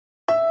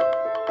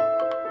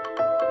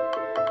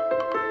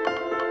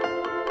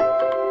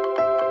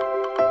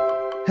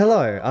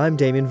Hello, I'm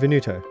Damien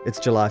Venuto. It's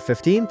July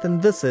 15th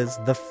and this is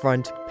The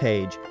Front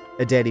Page,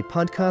 a daily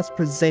podcast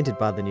presented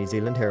by the New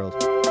Zealand Herald.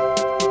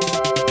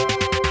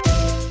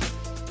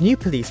 New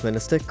Police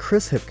Minister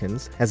Chris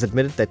Hipkins has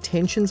admitted that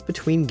tensions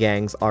between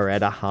gangs are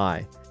at a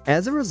high.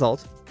 As a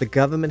result, the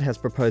government has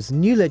proposed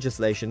new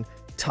legislation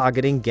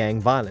targeting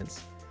gang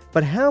violence.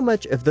 But how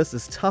much of this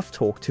is tough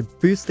talk to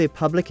boost their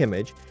public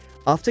image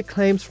after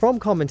claims from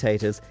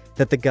commentators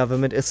that the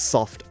government is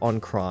soft on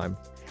crime?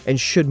 And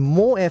should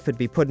more effort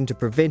be put into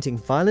preventing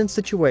violent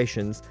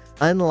situations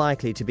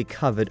unlikely to be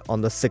covered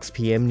on the 6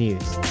 p.m.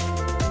 news?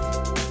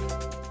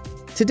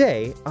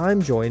 Today,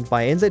 I'm joined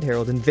by NZ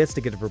Herald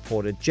investigative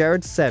reporter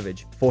Jared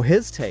Savage for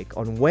his take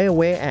on where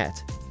we're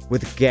at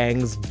with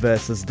gangs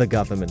versus the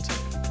government.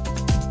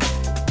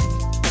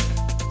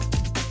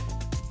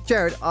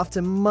 Jared,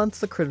 after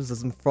months of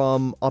criticism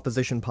from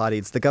opposition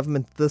parties, the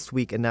government this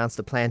week announced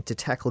a plan to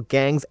tackle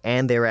gangs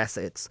and their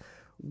assets.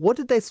 What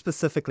did they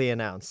specifically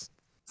announce?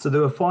 So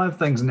there were 5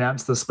 things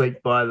announced this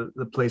week by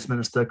the Police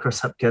Minister,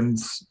 Chris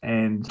Hipkins,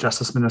 and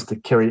Justice Minister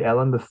Kerry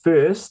Allen. The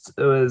first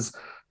was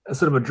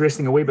sort of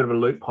addressing a wee bit of a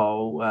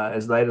loophole,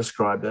 as they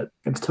described it.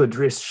 It's to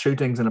address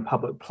shootings in a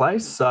public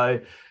place. So,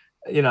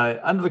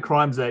 under the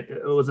Crimes Act,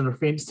 it was an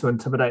offence to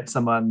intimidate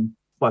someone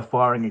by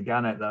firing a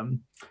gun at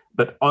them,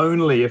 but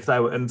only if they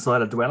were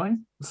inside a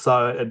dwelling.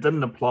 So it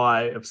didn't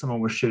apply if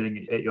someone was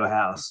shooting at your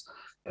house.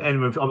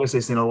 And we've obviously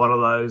seen a lot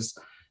of those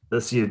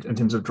this year in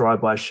terms of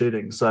drive-by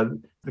shootings. So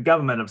the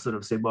government have sort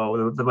of said,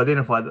 well, they've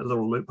identified that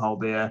little loophole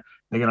there.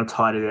 They're going to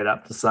tidy that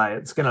up to say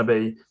it's going to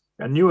be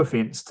a new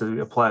offence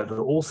to apply to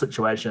all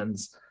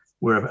situations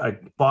where a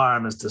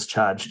firearm is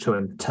discharged to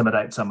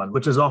intimidate someone,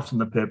 which is often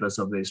the purpose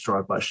of these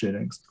drive-by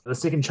shootings. The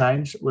second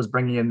change was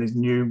bringing in these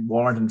new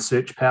warrant and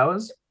search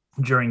powers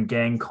during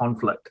gang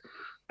conflict.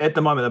 At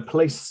the moment, the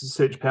police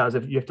search powers,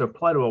 if you have to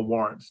apply to a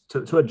warrant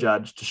to a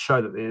judge to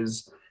show that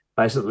there's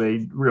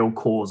basically real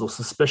cause or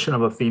suspicion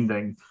of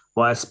offending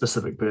by a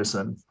specific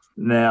person.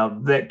 Now,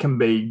 that can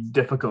be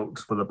difficult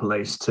for the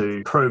police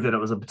to prove that it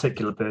was a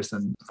particular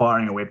person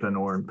firing a weapon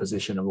or in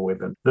possession of a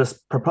weapon. This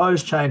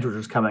proposed change, which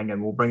is coming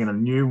in, will bring in a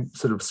new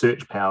sort of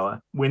search power.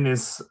 When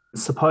there's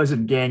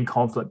supposed gang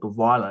conflict or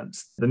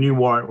violence, the new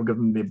warrant will give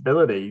them the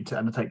ability to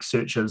undertake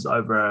searches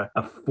over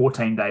a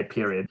 14-day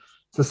period.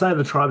 So say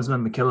the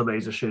tribesmen and the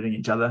Killabees are shooting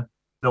each other,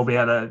 they'll be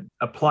able to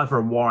apply for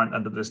a warrant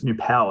under this new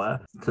power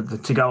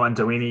to go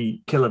into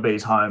any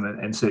Killabee's home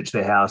and search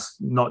their house,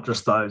 not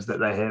just those that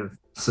they have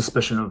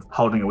suspicion of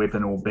holding a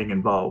weapon or being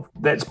involved.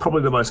 That's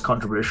probably the most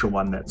controversial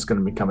one that's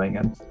going to be coming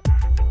in.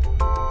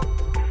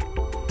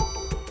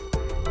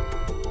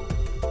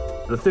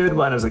 The third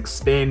one is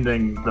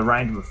expanding the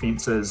range of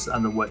offences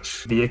under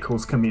which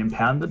vehicles can be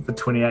impounded for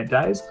 28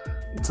 days.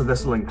 So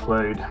this will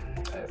include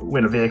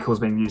when a vehicle has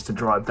been used to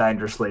drive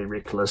dangerously,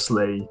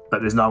 recklessly,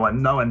 but there's no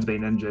one's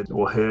been injured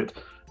or hurt.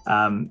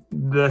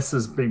 This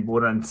has been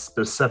brought in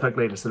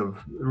specifically to sort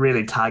of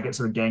really target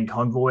sort of gang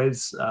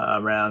convoys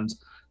around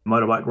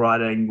motorbike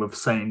riding. We've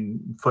seen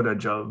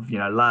footage of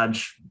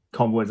large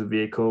convoys of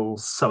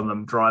vehicles, some of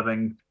them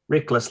driving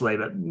recklessly,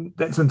 but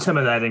that's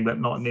intimidating, but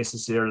not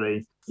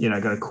necessarily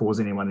going to cause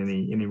anyone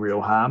any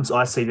real harm. So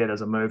I see that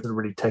as a move to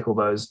really tackle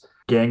those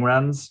gang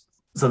runs.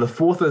 So the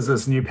fourth is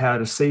this new power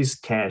to seize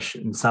cash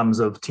in sums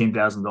of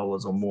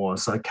 $10,000 or more.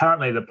 So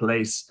currently the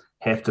police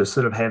have to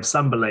sort of have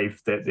some belief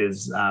that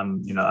there's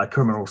a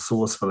criminal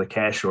source for the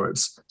cash or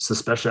it's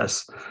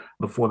suspicious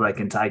before they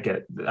can take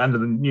it. Under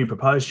the new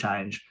proposed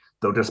change,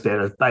 they'll just be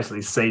able to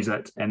basically seize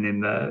it, and then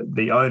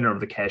the owner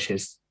of the cash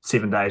has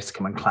 7 days to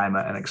come and claim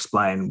it and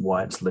explain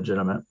why it's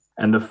legitimate.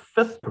 And the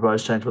fifth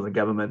proposed change for the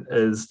government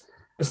is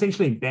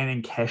essentially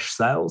banning cash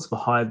sales for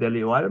high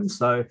value items.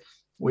 So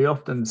we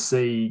often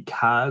see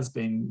cars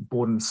being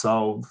bought and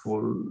sold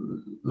for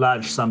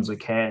large sums of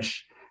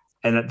cash,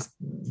 and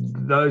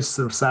those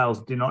sort of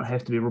sales do not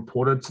have to be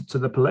reported to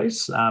the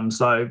police.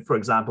 So, for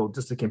example,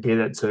 just to compare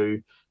that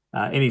to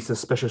any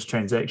suspicious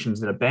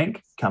transactions that a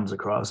bank comes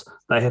across,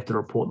 they have to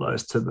report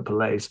those to the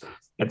police.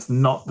 It's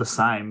not the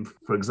same,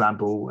 for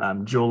example,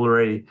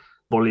 jewellery,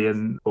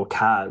 bullion or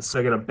cars. So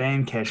they're going to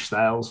ban cash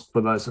sales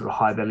for those sort of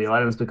high value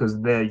items because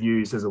they're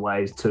used as a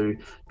way to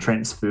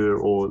transfer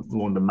or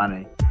launder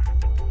money.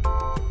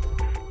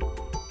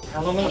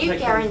 Can you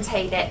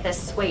guarantee that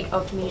this suite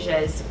of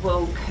measures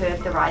will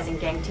curb the rising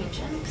gang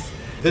tensions?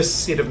 This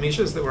set of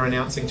measures that we're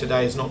announcing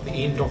today is not the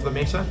end of the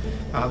matter.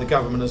 The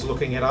government is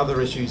looking at other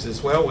issues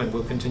as well, and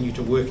we'll continue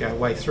to work our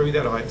way through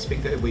that. I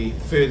expect there will be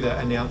further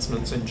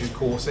announcements in due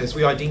course as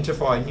we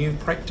identify new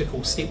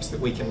practical steps that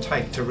we can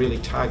take to really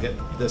target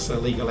this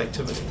illegal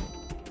activity.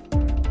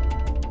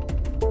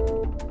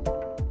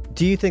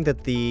 Do you think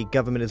that the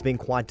government is being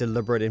quite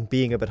deliberate in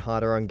being a bit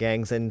harder on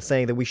gangs and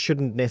saying that we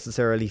shouldn't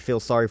necessarily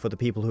feel sorry for the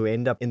people who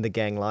end up in the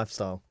gang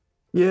lifestyle?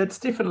 Yeah, it's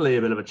definitely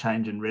a bit of a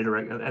change in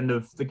rhetoric. And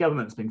if the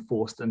government's been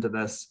forced into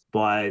this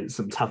by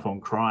some tough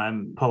on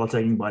crime,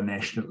 politicking by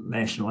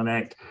National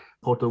Enact,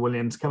 Porter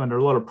Williams come under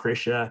a lot of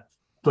pressure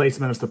police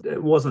minister,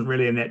 it wasn't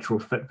really a natural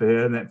fit for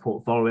her in that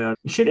portfolio.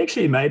 She'd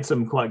actually made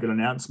some quite good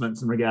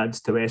announcements in regards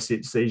to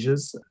asset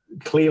seizures.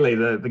 Clearly,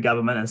 the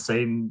government has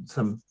seen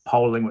some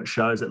polling which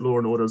shows that law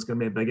and order is going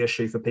to be a big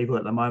issue for people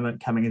at the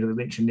moment coming into the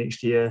election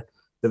next year.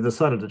 They've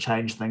decided to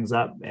change things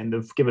up and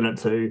they've given it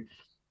to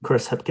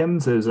Chris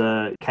Hipkins, who's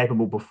a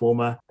capable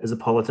performer as a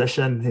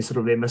politician. He's sort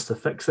of their Mr.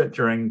 Fix-It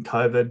during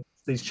COVID.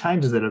 These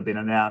changes that have been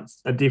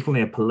announced are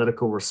definitely a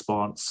political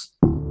response.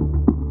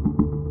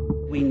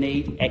 We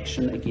need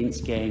action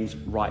against gangs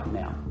right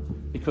now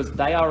because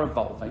they are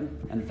evolving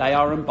and they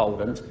are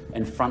emboldened,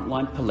 and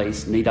frontline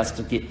police need us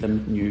to get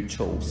them new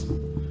tools.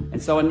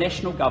 And so a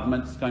national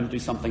government is going to do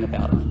something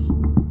about it.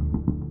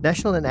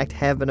 National and ACT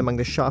have been among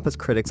the sharpest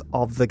critics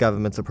of the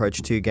government's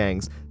approach to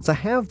gangs. So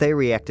how have they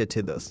reacted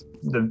to this?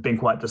 They've been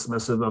quite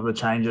dismissive of the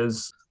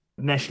changes.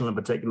 National in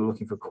particular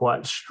looking for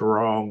quite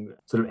strong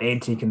sort of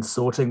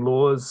anti-consorting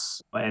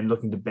laws and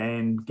looking to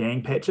ban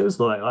gang patches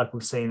like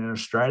we've seen in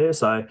Australia.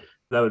 So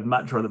they would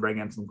much rather bring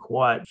in some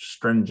quite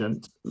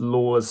stringent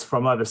laws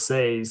from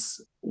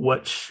overseas,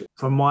 which,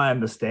 from my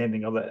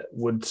understanding of it,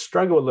 would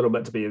struggle a little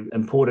bit to be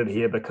imported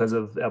here because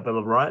of our Bill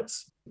of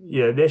Rights.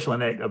 Yeah, National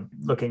and ACT are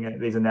looking at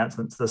these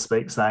announcements this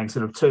week saying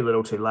sort of too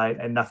little, too late,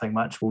 and nothing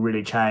much will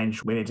really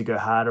change. We need to go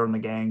harder on the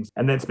gangs.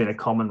 And that's been a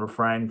common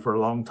refrain for a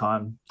long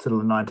time, sort of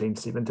the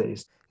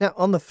 1970s. Now,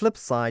 on the flip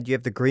side, you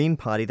have the Green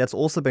Party that's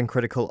also been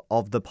critical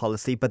of the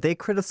policy, but they're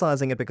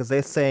criticising it because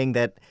they're saying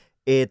that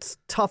it's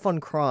tough on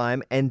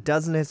crime and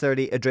doesn't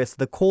necessarily address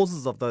the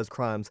causes of those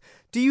crimes.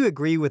 Do you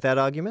agree with that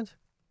argument?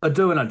 I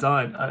do and I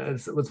don't.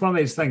 It's one of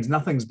these things,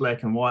 nothing's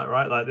black and white,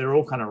 right? Like they're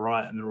all kind of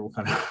right and they're all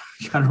kind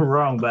of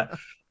wrong. But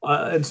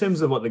in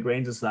terms of what the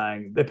Greens are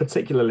saying, they're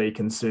particularly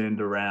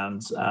concerned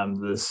around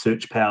the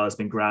search power has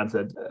been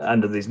granted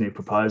under these new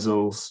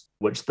proposals,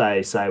 which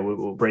they say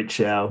will breach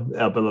our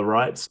Bill of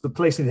Rights. The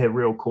police need to have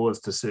real cause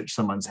to search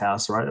someone's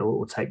house, right,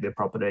 or take their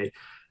property.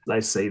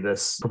 They see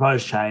this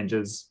proposed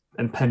changes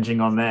impinging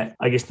on that.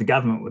 I guess the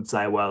government would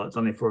say, well, it's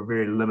only for a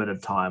very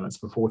limited time. It's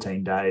for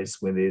 14 days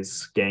where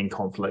there's gang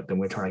conflict and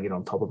we're trying to get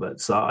on top of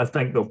it. So I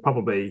think they'll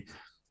probably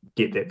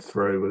get that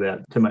through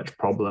without too much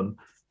problem.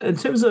 In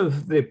terms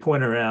of their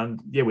point around,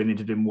 we need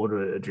to do more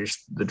to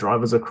address the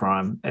drivers of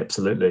crime,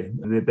 absolutely.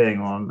 They're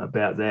bang on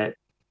about that.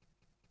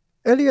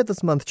 Earlier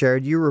this month,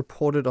 Jared, you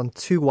reported on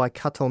 2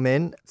 Waikato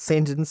men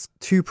sentenced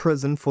to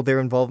prison for their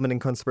involvement in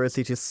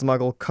conspiracy to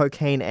smuggle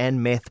cocaine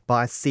and meth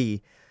by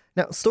sea.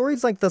 Now,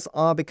 stories like this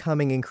are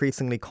becoming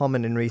increasingly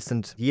common in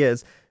recent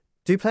years.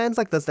 Do plans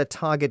like this that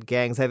target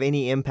gangs have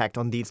any impact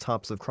on these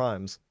types of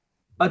crimes?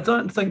 I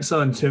don't think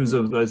so in terms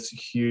of those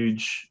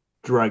huge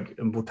drug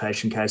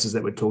importation cases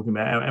that we're talking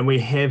about. And we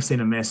have seen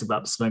a massive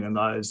upswing in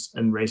those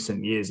in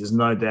recent years. There's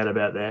no doubt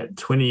about that.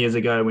 20 years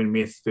ago, when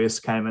meth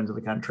first came into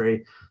the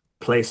country,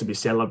 police would be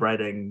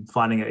celebrating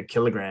finding a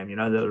kilogram. You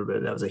know,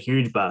 that was a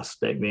huge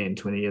bust back then,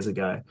 20 years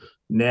ago.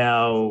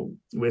 Now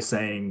we're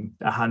seeing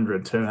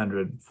 100,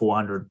 200,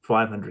 400,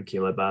 500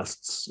 kilo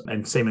busts,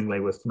 and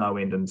seemingly with no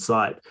end in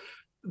sight.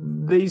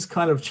 These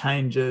kind of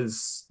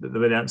changes that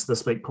they've announced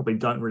this week probably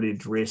don't really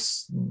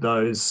address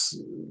those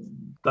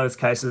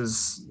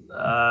cases.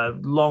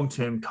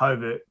 Long-term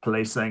covert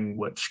policing,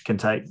 which can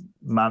take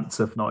months,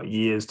 if not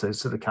years, to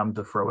sort of come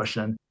to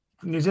fruition.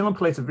 New Zealand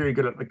police are very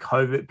good at the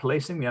covert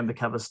policing, the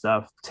undercover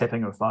stuff,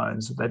 tapping of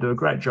phones. They do a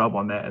great job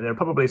on that. And there are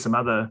probably some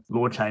other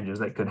law changes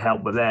that could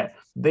help with that.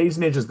 These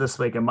measures this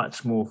week are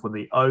much more for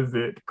the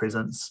overt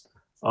presence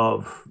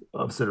of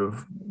sort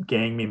of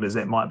gang members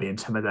that might be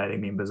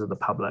intimidating members of the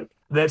public.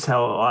 That's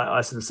how I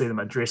sort of see them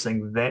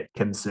addressing that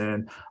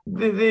concern.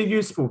 They're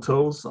useful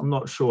tools. I'm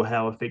not sure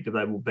how effective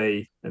they will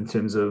be in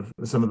terms of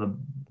some of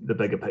the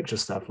bigger picture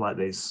stuff, like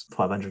these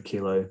 500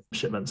 kilo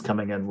shipments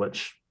coming in,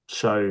 which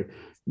show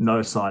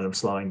no sign of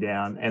slowing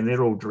down, and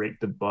they're all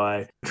directed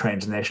by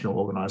transnational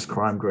organised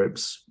crime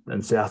groups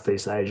in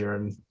Southeast Asia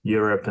and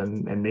Europe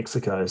and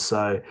Mexico.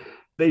 So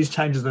these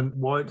changes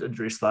won't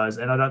address those,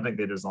 and I don't think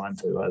they're designed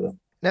to either.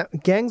 Now,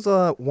 gangs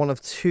are one of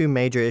 2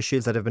 major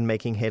issues that have been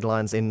making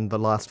headlines in the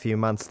last few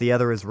months. The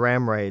other is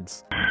ram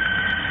raids.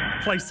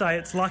 Police say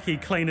it's lucky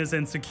cleaners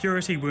and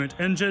security weren't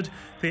injured.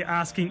 They're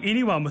asking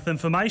anyone with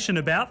information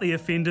about the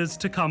offenders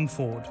to come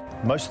forward.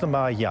 Most of them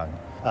are young.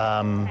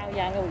 How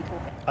young are we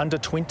talking? Under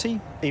 20,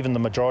 even the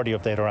majority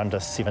of that are under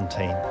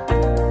 17.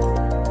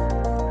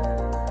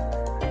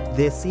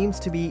 There seems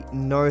to be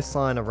no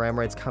sign of ram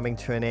raids coming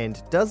to an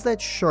end. Does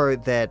that show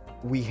that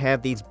we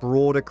have these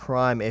broader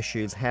crime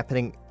issues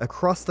happening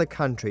across the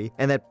country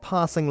and that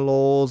passing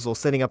laws or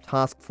setting up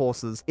task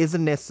forces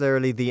isn't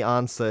necessarily the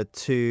answer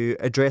to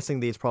addressing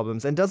these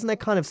problems? And doesn't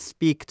that kind of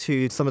speak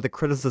to some of the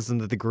criticism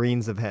that the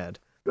Greens have had?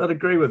 I'd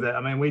agree with that.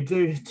 I mean, we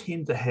do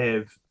tend to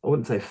have, I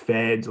wouldn't say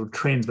fads or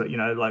trends, but, you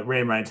know, like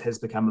ram raids has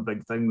become a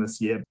big thing this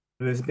year.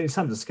 There's been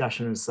some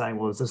discussion in saying,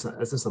 well, is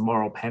this a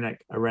moral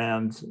panic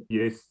around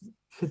youth?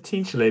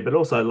 Potentially, but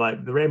also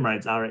like the ram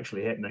raids are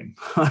actually happening.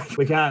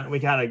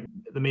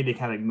 The media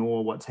can't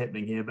ignore what's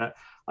happening here, but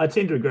I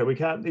tend to agree.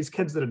 These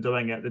kids that are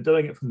doing it, they're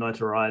doing it for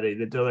notoriety.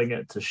 They're doing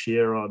it to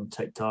share on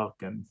TikTok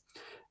and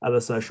other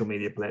social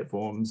media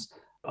platforms.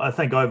 I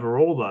think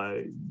overall,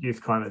 though,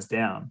 youth crime is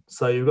down.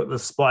 So you've got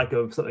this spike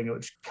of something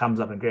which comes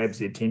up and grabs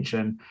the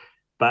attention.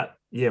 But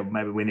yeah,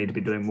 maybe we need to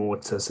be doing more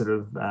to sort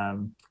of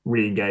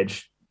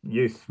re-engage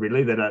youth,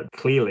 really, that are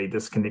clearly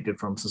disconnected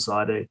from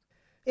society.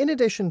 In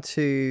addition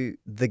to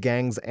the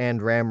gangs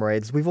and ram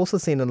raids, we've also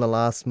seen in the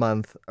last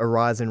month a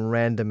rise in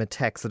random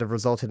attacks that have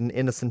resulted in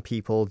innocent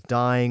people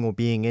dying or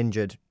being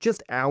injured.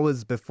 Just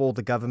hours before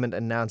the government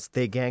announced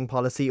their gang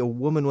policy, a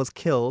woman was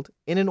killed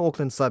in an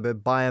Auckland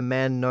suburb by a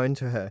man known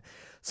to her.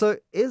 So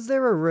is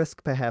there a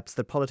risk, perhaps,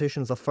 that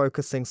politicians are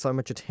focusing so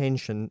much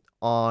attention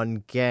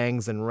on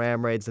gangs and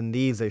ram raids and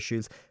these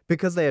issues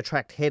because they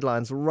attract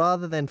headlines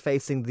rather than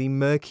facing the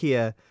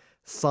murkier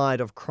side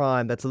of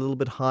crime that's a little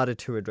bit harder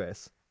to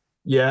address?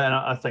 Yeah, and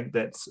I think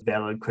that's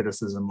valid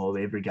criticism of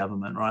every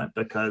government, right?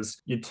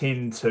 Because you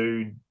tend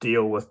to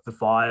deal with the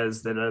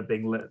fires that are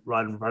being lit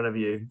right in front of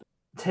you.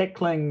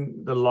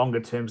 Tackling the longer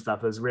term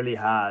stuff is really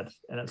hard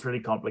and it's really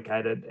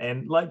complicated.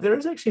 And there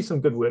is actually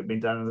some good work being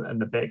done in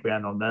the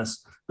background on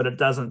this, but it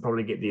doesn't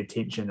probably get the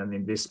attention and the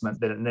investment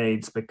that it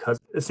needs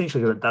because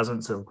it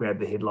doesn't sort of grab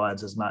the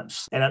headlines as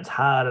much. And it's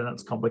hard and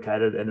it's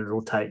complicated and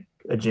it'll take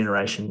a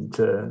generation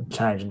to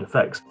change and to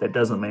fix. That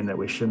doesn't mean that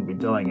we shouldn't be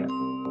doing it.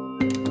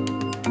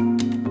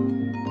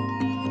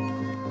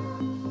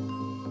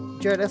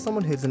 Jared, as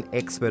someone who's an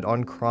expert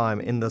on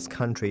crime in this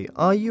country,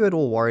 are you at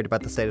all worried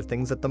about the state of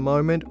things at the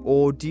moment,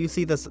 or do you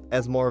see this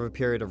as more of a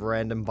period of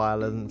random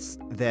violence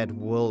that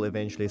will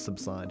eventually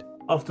subside?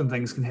 Often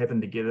things can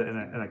happen together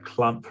in a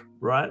clump,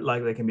 right?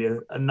 Like there can be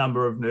a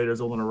number of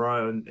murders all in a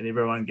row and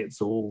everyone gets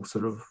all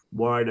sort of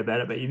worried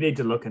about it, but you need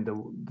to look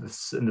into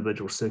the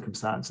individual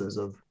circumstances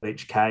of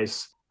each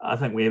case. I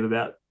think we have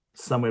about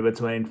somewhere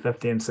between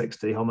 50 and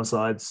 60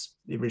 homicides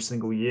every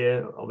single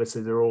year.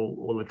 Obviously, they're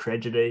all a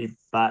tragedy,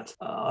 but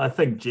I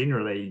think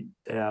generally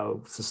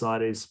our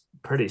society is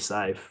pretty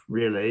safe,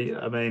 really.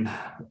 I mean,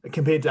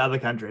 compared to other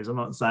countries, I'm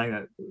not saying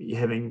that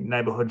having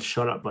neighbourhoods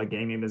shot up by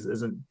gang members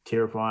isn't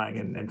terrifying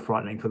and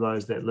frightening for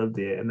those that live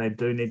there, and they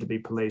do need to be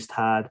policed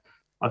hard.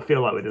 I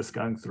feel like we're just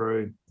going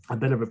through a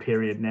bit of a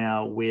period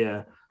now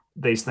where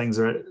these things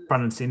are at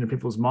front and centre in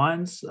people's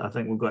minds. I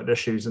think we've got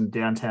issues in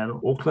downtown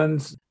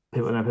Auckland.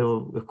 People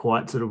are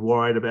quite sort of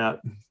worried about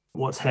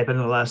what's happened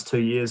in the last 2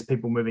 years,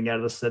 people moving out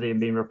of the city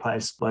and being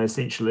replaced by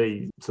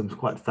essentially some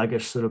quite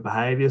thuggish sort of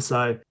behaviour.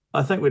 So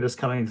I think we're just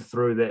coming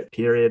through that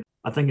period.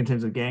 I think in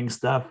terms of gang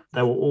stuff,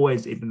 they will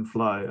always ebb and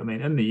flow. I mean,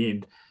 in the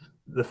end,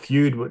 the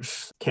feud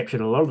which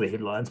captured a lot of the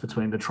headlines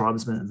between the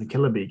tribesmen and the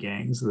Killabee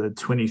gangs, the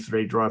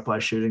 23 drive-by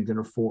shootings in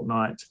a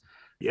fortnight,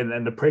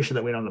 and the pressure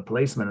that went on the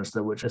police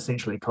minister, which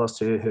essentially cost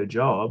her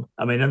job.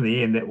 I mean, in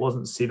the end, that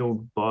wasn't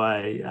settled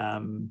by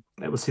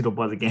that was settled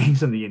by the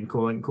gangs in the end,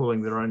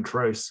 calling their own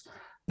truce.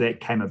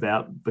 That came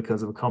about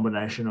because of a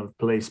combination of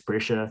police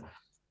pressure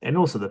and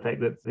also the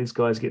fact that these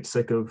guys get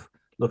sick of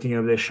looking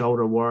over their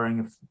shoulder,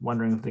 wondering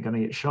if they're going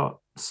to get shot.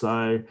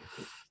 So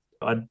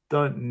I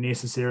don't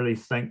necessarily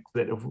think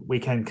that if we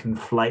can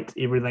conflate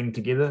everything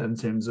together in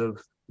terms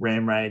of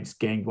ram raids,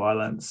 gang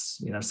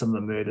violence, some of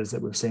the murders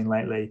that we've seen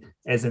lately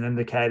as an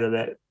indicator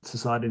that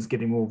society is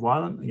getting more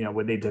violent.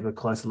 We need to have a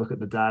closer look at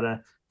the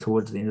data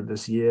towards the end of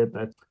this year,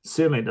 but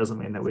certainly it doesn't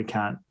mean that we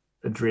can't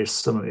address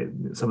some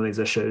of these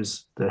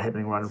issues that are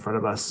happening right in front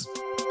of us.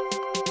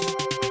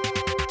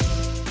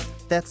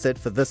 That's it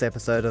for this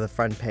episode of The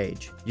Front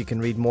Page. You can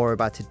read more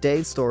about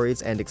today's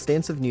stories and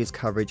extensive news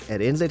coverage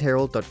at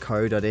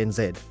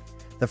nzherald.co.nz.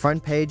 The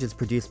Front Page is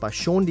produced by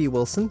Sean D.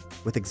 Wilson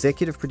with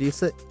executive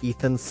producer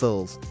Ethan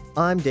Sills.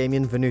 I'm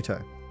Damien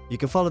Venuto. You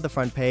can follow The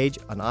Front Page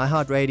on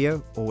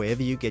iHeartRadio or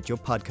wherever you get your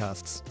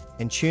podcasts.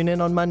 And tune in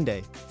on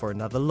Monday for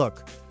another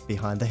look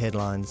behind the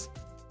headlines.